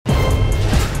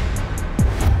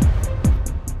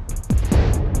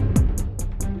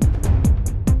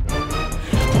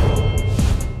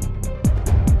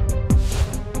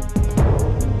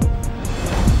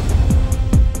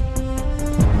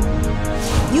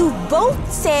You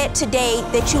both said today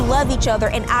that you love each other,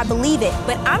 and I believe it,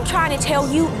 but I'm trying to tell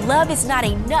you, love is not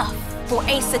enough for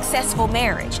a successful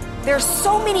marriage. There's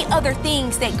so many other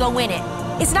things that go in it.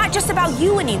 It's not just about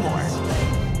you anymore.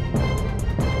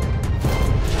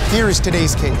 Here is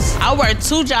today's case. I work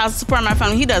 2 jobs to support my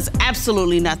family. He does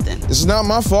absolutely nothing. It's not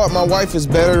my fault. My wife is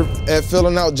better at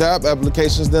filling out job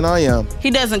applications than I am.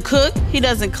 He doesn't cook, he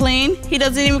doesn't clean, he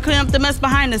doesn't even clean up the mess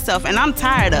behind himself, and I'm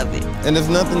tired of it. And if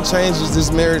nothing changes, this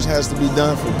marriage has to be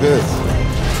done for good.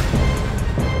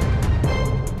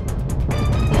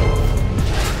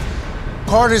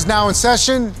 Court is now in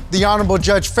session. The Honorable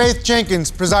Judge Faith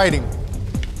Jenkins presiding.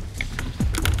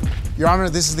 Your Honor,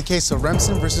 this is the case of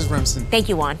Remson versus Remson. Thank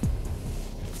you, Juan.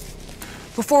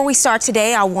 Before we start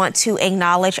today, I want to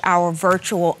acknowledge our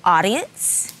virtual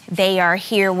audience. They are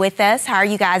here with us. How are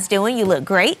you guys doing? You look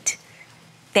great.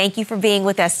 Thank you for being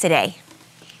with us today.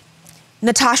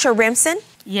 Natasha Remson.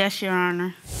 Yes, Your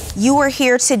Honor. You are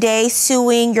here today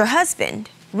suing your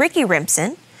husband, Ricky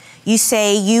Remson. You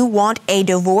say you want a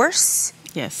divorce.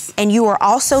 Yes. And you are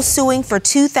also suing for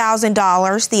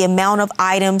 $2,000, the amount of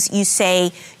items you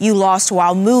say you lost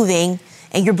while moving,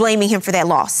 and you're blaming him for that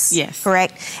loss. Yes.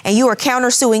 Correct? And you are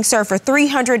countersuing, sir, for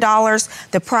 $300,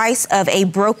 the price of a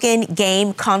broken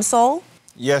game console.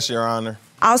 Yes, Your Honor.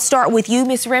 I'll start with you,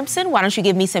 Ms. Remson. Why don't you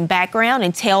give me some background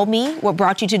and tell me what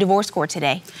brought you to divorce court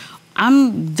today?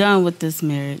 I'm done with this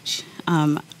marriage.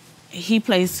 He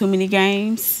plays too many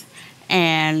games,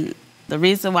 and the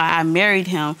reason why I married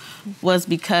him was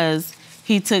because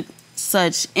he took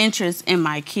such interest in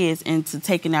my kids into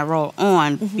taking that role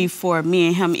on before me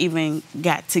and him even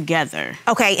got together.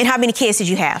 Okay, and how many kids did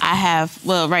you have?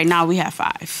 Well, right now we have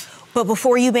 5. But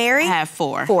before you married? I have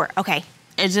 4. 4, okay.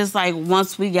 It's just like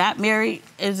once we got married,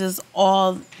 it's just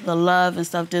all the love and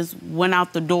stuff just went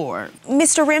out the door.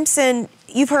 Mr. Remson,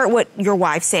 you've heard what your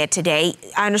wife said today.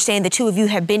 I understand the two of you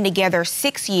have been together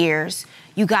 6 years.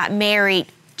 You got married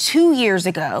 2 years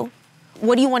ago.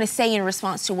 What do you want to say in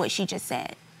response to what she just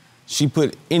said? She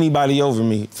put anybody over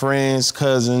me, friends,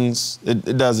 cousins,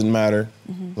 it doesn't matter.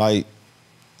 Like,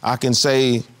 I can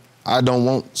say I don't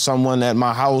want someone at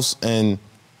my house, and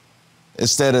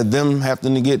instead of them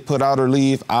having to get put out or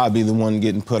leave, I'll be the one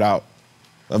getting put out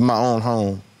of my own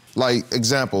home. Like,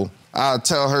 example, I'll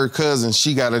tell her cousin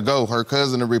she gotta go. Her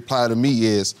cousin, the reply to me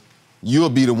is, you'll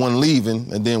be the one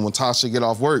leaving, and then when Tasha get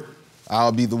off work,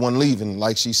 I'll be the one leaving,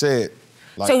 like she said.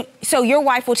 Like, so your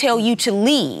wife will tell you to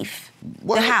leave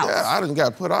the house? Yeah, I done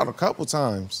got put out a couple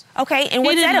times. Okay, and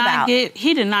what's that about?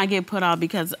 He did not get put out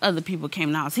because other people came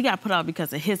in the house. He got put out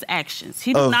because of his actions.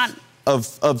 He did not...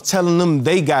 Of telling them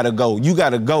they gotta go. You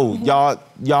gotta go. Y'all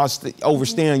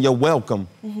overstaying your welcome.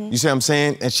 You see what I'm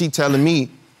saying? And she telling me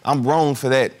I'm wrong for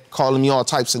that, calling me all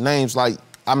types of names like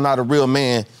I'm not a real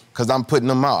man because I'm putting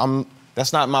them out.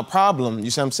 That's not my problem.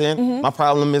 You see what I'm saying? My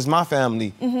problem is my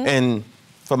family. And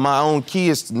for my own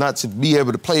kids not to be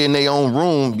able to play in their own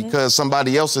room because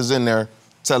somebody else is in there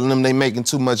telling them they making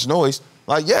too much noise.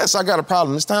 Like, yes, I got a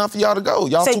problem. It's time for y'all to go.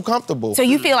 Y'all too comfortable. So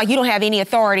you feel like you don't have any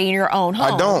authority in your own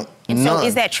home? I don't. And None. so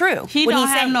is that true? He don't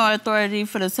have no authority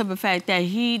for the simple fact that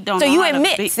he don't So know you how to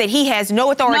admit that he has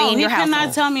no authority in your household? No, he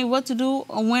cannot tell me what to do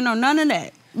or when or none of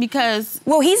that. Because...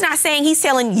 Well, he's not saying he's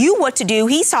telling you what to do.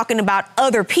 He's talking about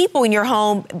other people in your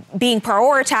home being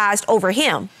prioritized over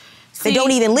him. They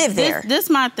don't even live there. This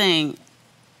my thing.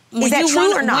 Is that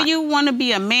true or not? When you want to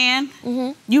be a man,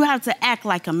 you have to act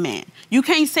like a man. You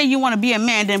can't say you want to be a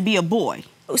man, then be a boy.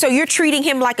 So you're treating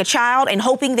him like a child and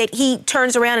hoping that he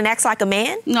turns around and acts like a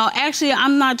man? No, actually,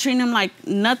 I'm not treating him like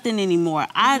nothing anymore.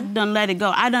 I done let it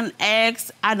go. I done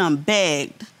asked, I done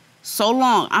begged so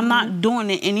long. I'm not doing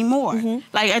it anymore.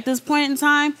 Like, at this point in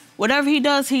time, whatever he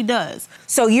does, he does.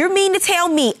 So you mean to tell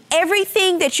me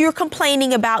everything that you're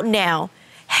complaining about now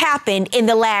happened in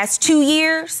the last 2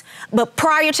 years, but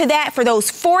prior to that, for those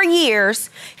 4 years,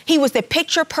 he was the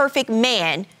picture-perfect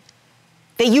man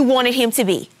that you wanted him to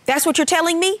be? That's what you're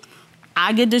telling me?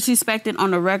 I get disrespected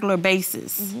on a regular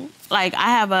basis. Like,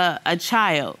 I have a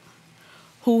child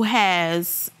who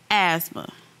has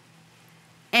asthma.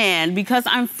 And because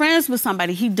I'm friends with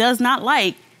somebody he does not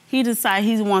like, he decided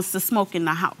he wants to smoke in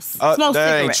the house. Smoke that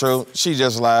cigarettes. ain't true. She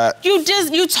just lied. You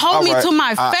told me to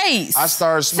my face. I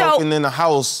started smoking in the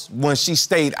house when she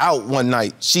stayed out one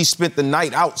night. She spent the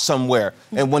night out somewhere.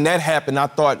 And when that happened, I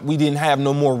thought we didn't have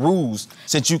no more rules.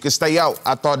 Since you could stay out,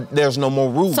 I thought there's no more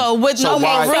rules. So with no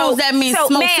more rules, that means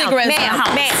smoke cigarettes in the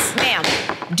house. Ma'am,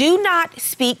 do not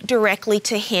speak directly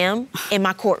to him in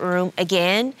my courtroom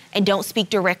again, and don't speak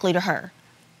directly to her.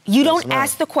 You don't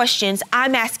ask the questions.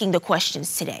 I'm asking the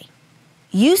questions today.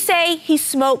 You say he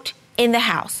smoked in the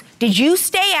house. Did you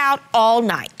stay out all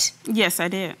night? Yes, I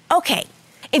did. Okay.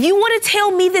 If you want to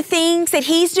tell me the things that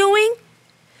he's doing,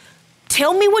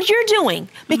 tell me what you're doing,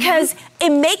 because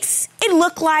it makes it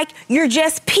look like you're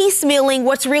just piecemealing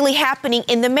what's really happening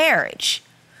in the marriage.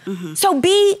 So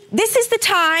this is the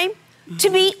time to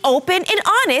be open and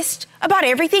honest about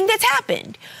everything that's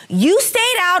happened. You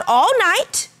stayed out all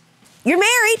night. You're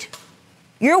married.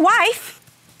 You're a wife.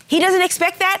 He doesn't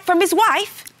expect that from his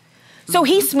wife. So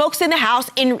he smokes in the house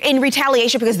in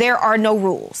retaliation because there are no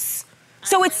rules.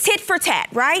 So it's tit for tat,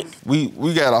 right? We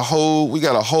got a whole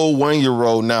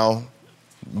 1-year-old now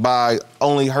by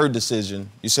only her decision.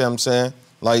 You see what I'm saying?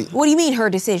 Like, what do you mean her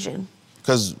decision?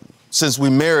 Because since we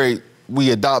married,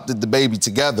 we adopted the baby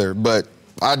together, but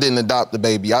I didn't adopt the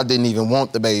baby. I didn't even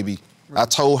want the baby. I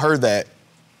told her that.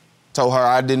 Told her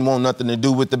I didn't want nothing to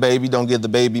do with the baby. Don't give the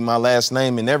baby my last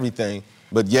name and everything.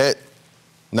 But yet,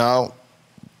 now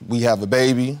we have a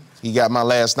baby. He got my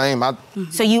last name.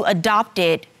 So you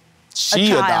adopted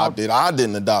She adopted. I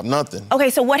didn't adopt nothing. Okay,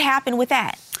 so what happened with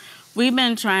that? We've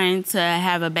been trying to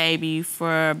have a baby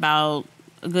for about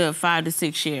a good 5 to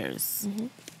 6 years.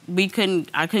 I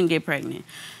couldn't get pregnant.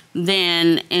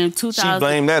 Then in 2000... She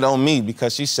blamed that on me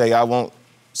because she say I won't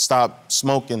stop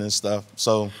smoking and stuff.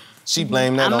 So she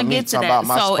blamed that on me, talking about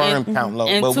my sperm count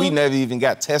low. But we never even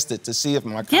got tested to see if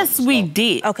my count was low. we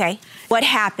did. Okay. What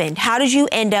happened? How did you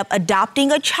end up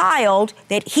adopting a child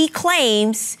that he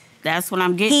claims That's what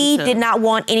I'm getting he to. did not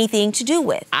want anything to do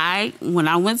with? When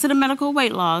I went to the medical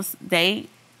weight loss, they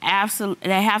have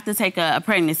to take a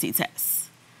pregnancy test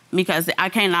because I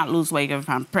cannot lose weight if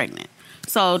I'm pregnant.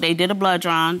 So they did a blood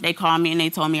draw. They called me and they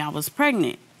told me I was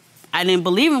pregnant. I didn't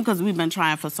believe them because we've been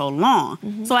trying for so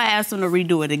long. So I asked them to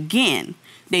redo it again.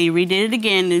 They redid it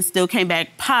again and it still came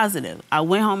back positive. I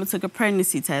went home and took a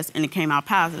pregnancy test and it came out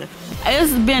positive.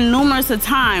 It's been numerous of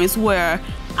times where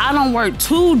I don't work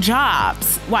 2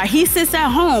 jobs while he sits at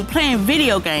home playing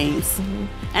video games.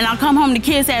 And I come home, the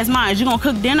kids ask mine, you gonna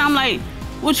cook dinner? I'm like,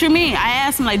 what you mean? I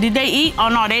asked them, like, did they eat? Oh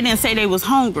no, they didn't say they was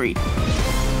hungry.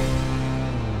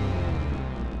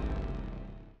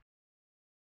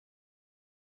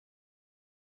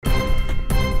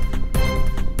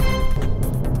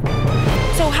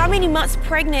 So how many months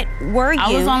pregnant were you?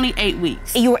 I was only 8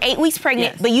 weeks. You were 8 weeks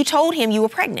pregnant, Yes. but you told him you were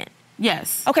pregnant.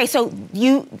 Yes. Okay, so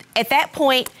at that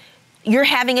point, you're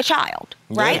having a child,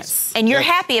 right? Yes. And you're Yes.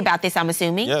 happy about this, I'm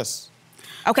assuming? Yes.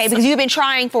 Okay, because you've been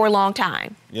trying for a long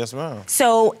time. Yes, ma'am.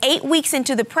 So 8 weeks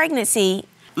into the pregnancy,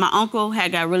 My uncle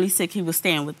had got really sick. He was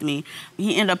staying with me.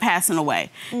 He ended up passing away.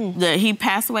 He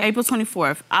passed away April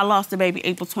 24th. I lost the baby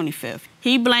April 25th.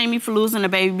 He blamed me for losing the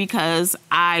baby because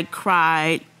I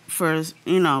cried for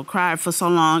so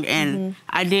long, and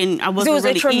I wasn't so it was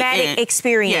really a traumatic eating.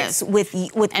 experience Yes. with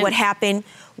what happened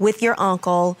with your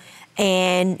uncle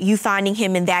and you finding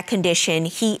him in that condition.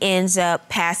 He ends up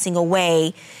passing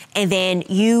away, and then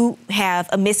you have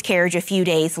a miscarriage a few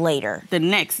days later. The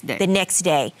next day. The next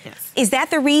day. Yes. Is that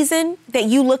the reason that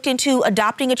you looked into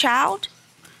adopting a child?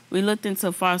 We looked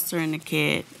into fostering a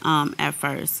kid at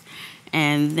first,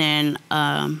 and then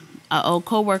an old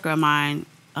coworker of mine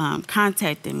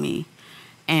contacted me,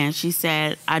 and she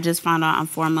said, I just found out I'm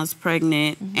 4 months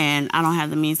pregnant and I don't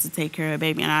have the means to take care of a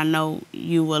baby, and I know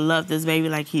you will love this baby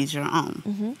like he's your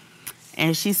own.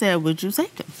 And she said, would you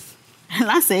take him? And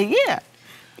I said, yeah.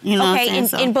 You know what I'm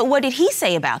saying? But what did he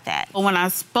say about that? But when I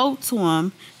spoke to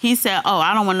him, he said, oh,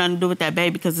 I don't want nothing to do with that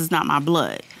baby because it's not my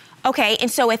blood. Okay, and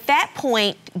so at that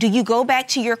point, do you go back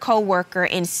to your coworker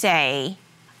and say,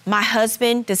 my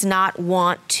husband does not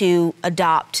want to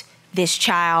adopt this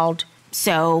child,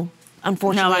 so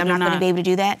unfortunately I'm not going to be able to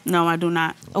do that? No, I do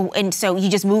not. Oh, and so you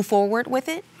just move forward with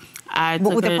it?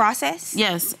 With the process?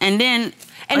 Yes, and then...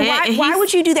 And why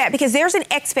would you do that? Because there's an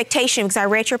expectation, because I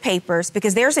read your papers,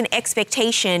 because there's an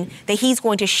expectation that he's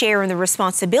going to share in the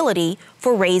responsibility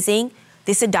for raising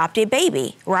this adopted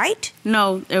baby, right?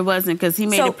 No, it wasn't, because he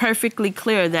made it perfectly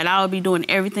clear that I would be doing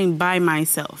everything by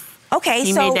myself. Okay,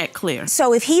 He made that clear.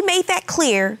 So if he made that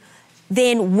clear,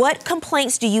 then what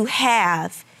complaints do you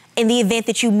have in the event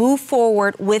that you move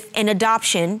forward with an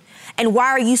adoption? And why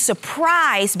are you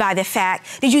surprised by the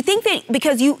fact? Did you think that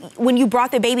because when you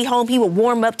brought the baby home, he would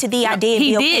warm up to the idea and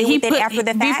be okay with it after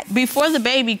the fact? Before the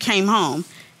baby came home,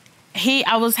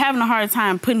 I was having a hard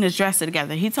time putting his dresser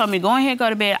together. He told me, go ahead, go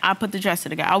to bed. I put the dresser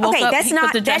together. I woke up, he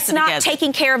put the dresser together. That's not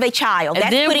taking care of a child.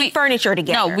 And That's putting furniture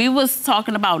together. No, we was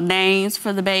talking about names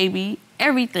for the baby,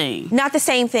 everything. Not the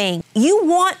same thing. You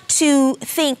want to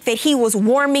think that he was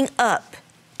warming up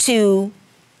to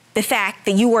the fact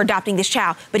that you were adopting this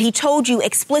child, but he told you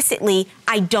explicitly,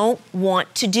 I don't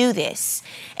want to do this.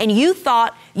 And you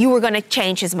thought you were going to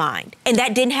change his mind. And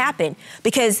that didn't happen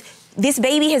because this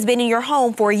baby has been in your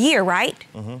home for a year, right?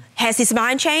 Mm-hmm. Has his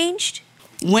mind changed?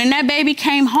 When that baby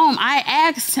came home, I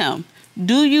asked him,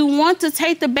 do you want to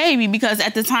take the baby? Because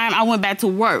at the time I went back to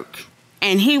work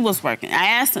and he was working. I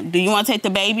asked him, do you want to take the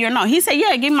baby or no? He said,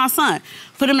 yeah, give me my son.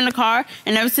 Put him in the car.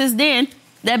 And ever since then,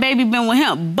 that baby been with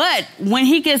him. But when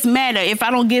he gets mad at if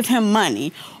I don't give him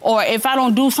money or if I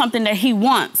don't do something that he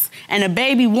wants and the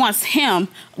baby wants him,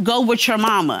 go with your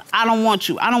mama. I don't want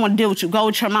you. I don't want to deal with you. Go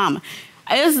with your mama.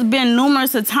 It's been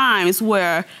numerous of times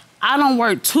where I don't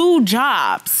work 2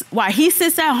 jobs while he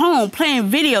sits at home playing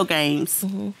video games.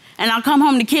 Mm-hmm. And I come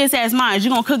home, the kids ask mine, is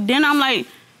you gonna cook dinner? I'm like,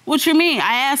 what you mean?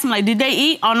 I asked them, like, did they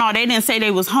eat? Oh, no, they didn't say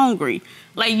they was hungry.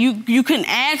 Like, you couldn't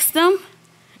ask them?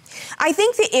 I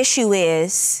think the issue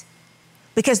is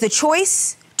because the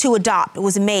choice to adopt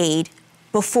was made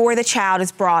before the child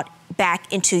is brought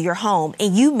back into your home,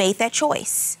 and you made that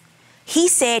choice. He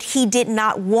said he did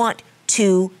not want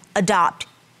to adopt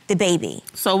the baby.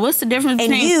 So what's the difference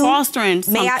between fostering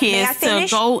some kids to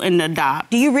go and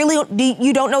adopt? Do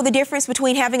you don't know the difference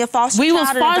between having a foster child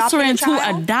and adopting a child? We was fostering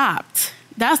to adopt.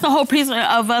 That's the whole piece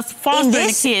of us fostering the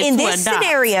kids to adopt. In this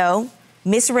scenario,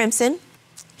 Miss Remson,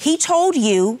 he told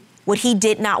you what he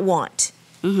did not want.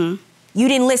 Mm-hmm. You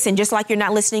didn't listen, just like you're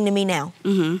not listening to me now.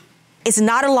 Mm-hmm. It's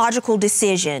not a logical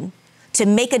decision to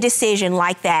make a decision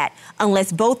like that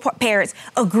unless both parents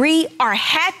agree, are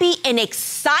happy, and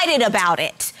excited about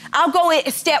it. I'll go a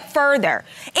step further.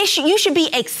 You should be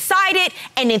excited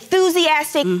and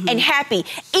enthusiastic and happy.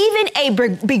 Even a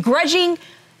begrudging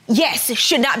yes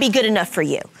should not be good enough for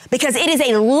you because it is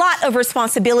a lot of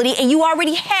responsibility and you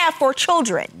already have 4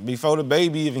 children. Before the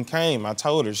baby even came, I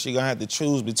told her she gonna have to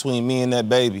choose between me and that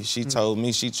baby. She told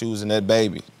me she choosing that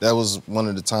baby. That was one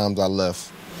of the times I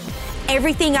left.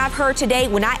 Everything I've heard today,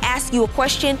 when I ask you a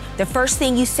question, the first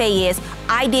thing you say is,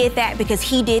 I did that because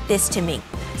he did this to me.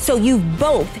 So you've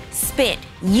both spent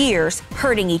years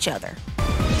hurting each other.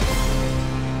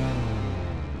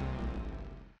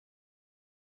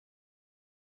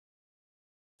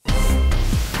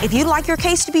 If you'd like your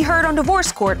case to be heard on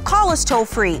divorce court, call us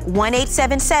toll-free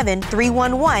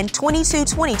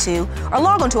 1-877-311-2222 or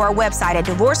log on to our website at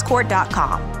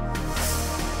divorcecourt.com.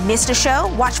 Missed a show?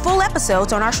 Watch full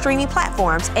episodes on our streaming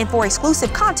platforms, and for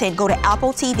exclusive content, go to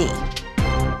Apple TV.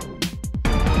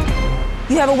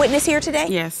 You have a witness here today?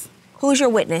 Yes. Who's your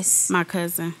witness? My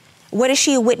cousin. What is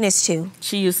she a witness to?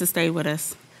 She used to stay with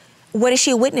us. What is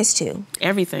she a witness to?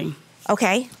 Everything.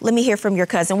 Okay, let me hear from your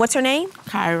cousin. What's her name?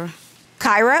 Kyra.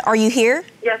 Kyra, are you here?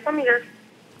 Yes, I'm here.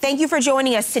 Thank you for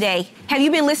joining us today. Have you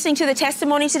been listening to the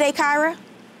testimony today, Kyra?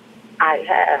 I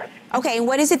have. Okay, and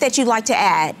what is it that you'd like to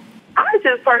add? I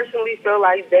just personally feel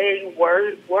like they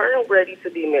weren't ready to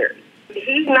be married.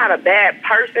 He's not a bad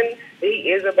person.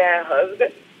 He is a bad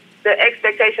husband. The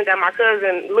expectation that my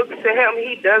cousin looks to him,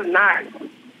 he does not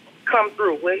come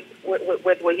through with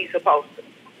what he's supposed to.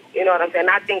 You know what I'm saying?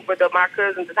 I think for my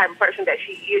cousin, the type of person that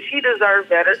she is, she deserves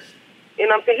better. You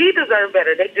know what I'm saying? He deserves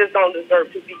better. They just don't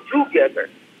deserve to be together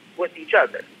with each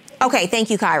other. Okay, thank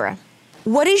you, Kyra.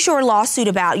 What is your lawsuit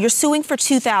about? You're suing for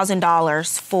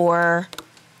 $2,000 for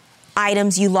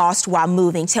items you lost while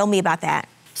moving. Tell me about that.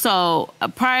 So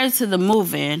prior to the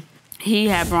move-in, he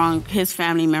had brought his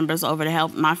family members over to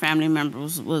help. My family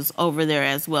members was over there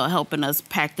as well, helping us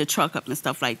pack the truck up and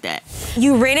stuff like that.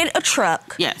 You rented a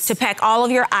truck Yes. to pack all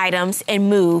of your items and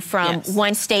move from Yes.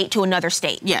 one state to another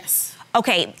state. Yes.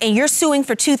 Okay, and you're suing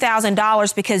for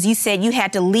 $2,000 because you said you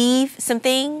had to leave some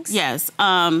things? Yes.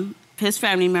 His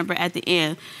family member at the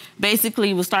end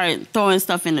basically was started throwing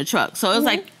stuff in the truck. So it was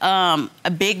like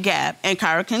a big gap. And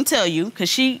Kyra can tell you, because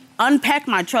she unpacked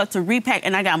my truck to repack,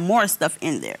 and I got more stuff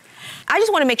in there. I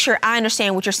just want to make sure I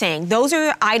understand what you're saying. Those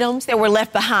are items that were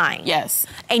left behind. Yes.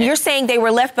 And you're saying they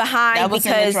were left behind That was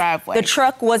in the because driveway. the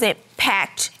truck wasn't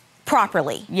packed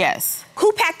properly. Yes.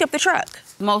 Who packed up the truck?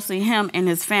 Mostly him and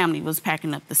his family was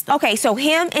packing up the stuff. Okay, so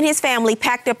him and his family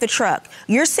packed up the truck.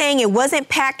 You're saying it wasn't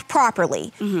packed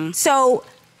properly. So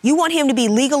you want him to be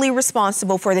legally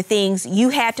responsible for the things you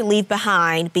had to leave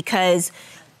behind because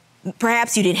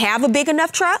perhaps you didn't have a big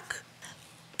enough truck.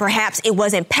 Perhaps it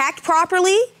wasn't packed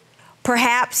properly.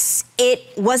 Perhaps it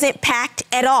wasn't packed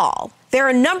at all. There are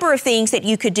a number of things that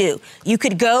you could do. You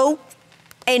could go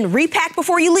and repack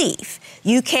before you leave.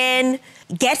 You can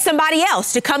get somebody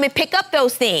else to come and pick up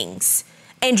those things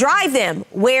and drive them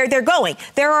where they're going.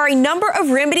 There are a number of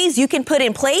remedies you can put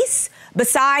in place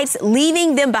besides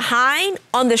leaving them behind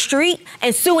on the street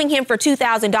and suing him for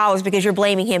 $2,000 because you're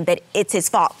blaming him that it's his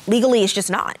fault. Legally, it's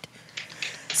just not.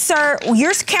 Sir,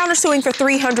 you're countersuing for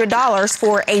 $300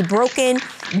 for a broken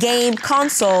game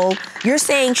console. You're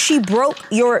saying she broke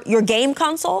your game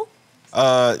console?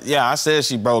 Yeah, I said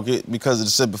she broke it because of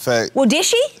the simple fact. Well, did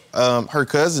she? Her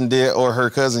cousin did, or her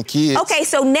cousin kids. Okay,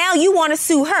 so now you want to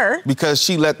sue her. Because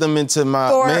she let them into my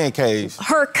man cave.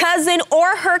 Her cousin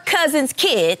or her cousin's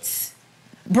kids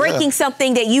breaking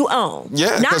something that you own.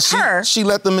 Yeah, not her. She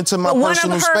let them into my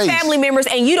personal space. One of her family members,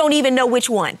 and you don't even know which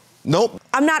one. Nope.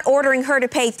 I'm not ordering her to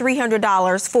pay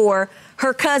 $300 for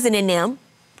her cousin and them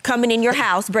coming in your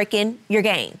house, breaking your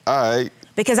game. All right.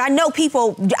 Because I know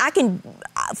people,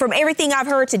 from everything I've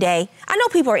heard today, I know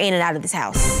people are in and out of this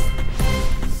house.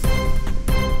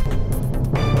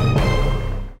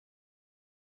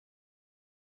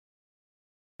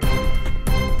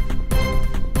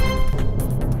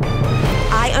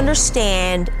 I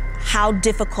understand how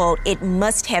difficult it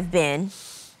must have been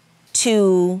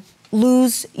to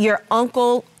lose your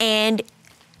uncle and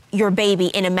your baby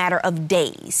in a matter of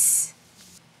days.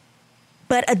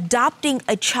 But adopting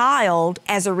a child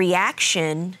as a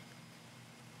reaction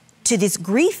to this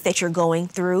grief that you're going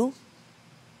through,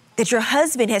 that your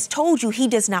husband has told you he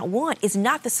does not want, is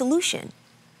not the solution.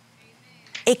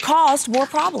 It caused more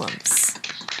problems.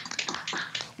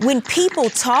 When people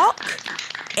talk,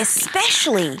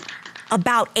 especially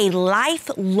about a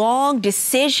lifelong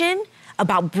decision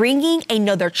about bringing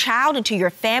another child into your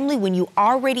family when you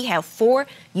already have 4,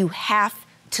 you have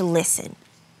to listen.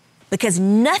 Because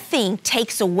nothing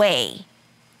takes away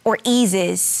or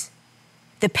eases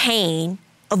the pain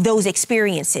of those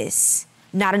experiences.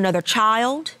 Not another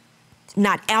child,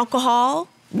 not alcohol,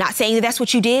 not saying that that's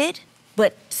what you did,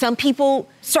 but some people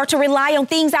start to rely on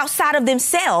things outside of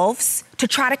themselves to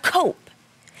try to cope.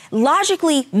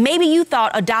 Logically, maybe you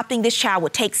thought adopting this child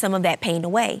would take some of that pain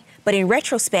away. But in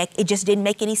retrospect, it just didn't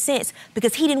make any sense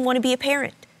because he didn't want to be a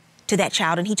parent to that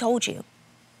child, and he told you.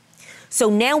 So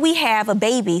now we have a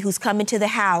baby who's come into the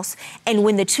house, and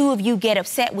when the two of you get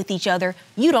upset with each other,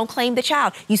 you don't claim the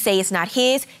child. You say it's not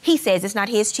his, he says it's not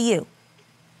his to you.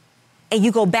 And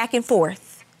you go back and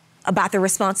forth about the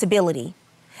responsibility.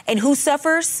 And who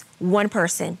suffers? One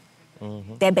person,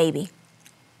 that baby.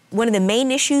 One of the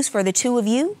main issues for the two of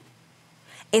you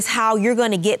is how you're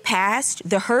going to get past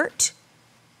the hurt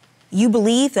you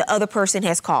believe the other person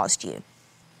has caused you.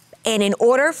 And in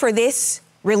order for this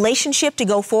relationship to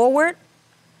go forward,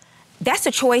 that's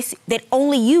a choice that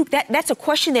only you, that's a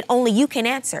question that only you can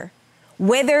answer.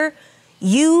 Whether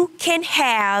you can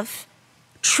have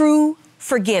true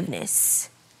forgiveness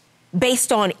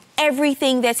based on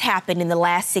everything that's happened in the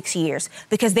last 6 years,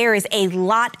 because there is a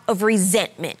lot of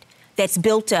resentment that's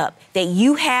built up that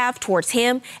you have towards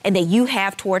him and that you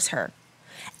have towards her.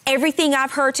 Everything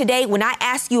I've heard today, when I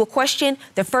ask you a question,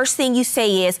 the first thing you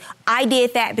say is, I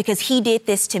did that because he did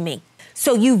this to me.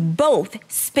 So you've both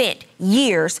spent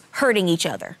years hurting each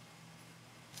other.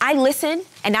 I listen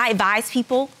and I advise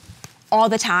people all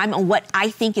the time on what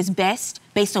I think is best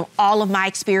based on all of my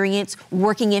experience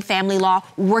working in family law,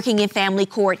 working in family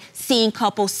court, seeing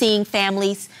couples, seeing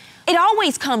families. It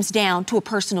always comes down to a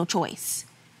personal choice.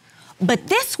 But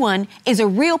this one is a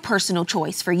real personal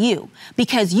choice for you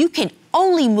because you can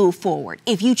only move forward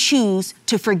if you choose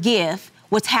to forgive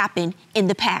what's happened in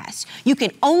the past. You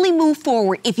can only move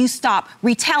forward if you stop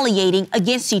retaliating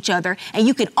against each other, and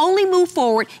you can only move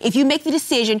forward if you make the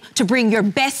decision to bring your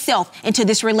best self into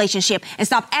this relationship and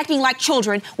stop acting like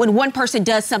children when one person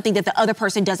does something that the other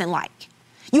person doesn't like.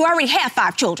 You already have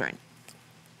 5 children.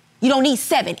 You don't need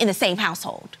 7 in the same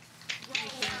household.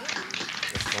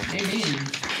 Amen.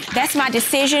 That's my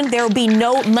decision. There will be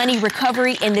no money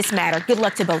recovery in this matter. Good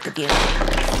luck to both of you.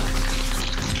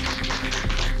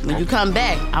 When you come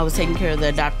back, I was taking care of the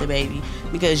adopted baby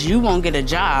because you won't get a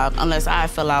job unless I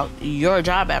fill out your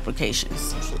job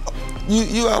applications.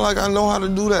 You act like I know how to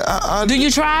do that. Do you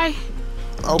try?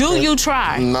 Okay. Do you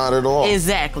try? Not at all.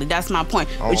 Exactly, that's my point.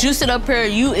 But you sit up here,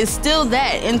 you instill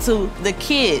that into the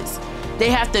kids. They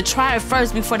have to try it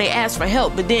first before they ask for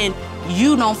help, but then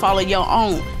you don't follow your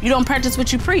own. You don't practice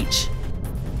what you preach.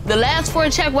 The last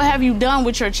 4 check, what have you done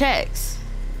with your checks?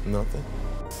 Nothing.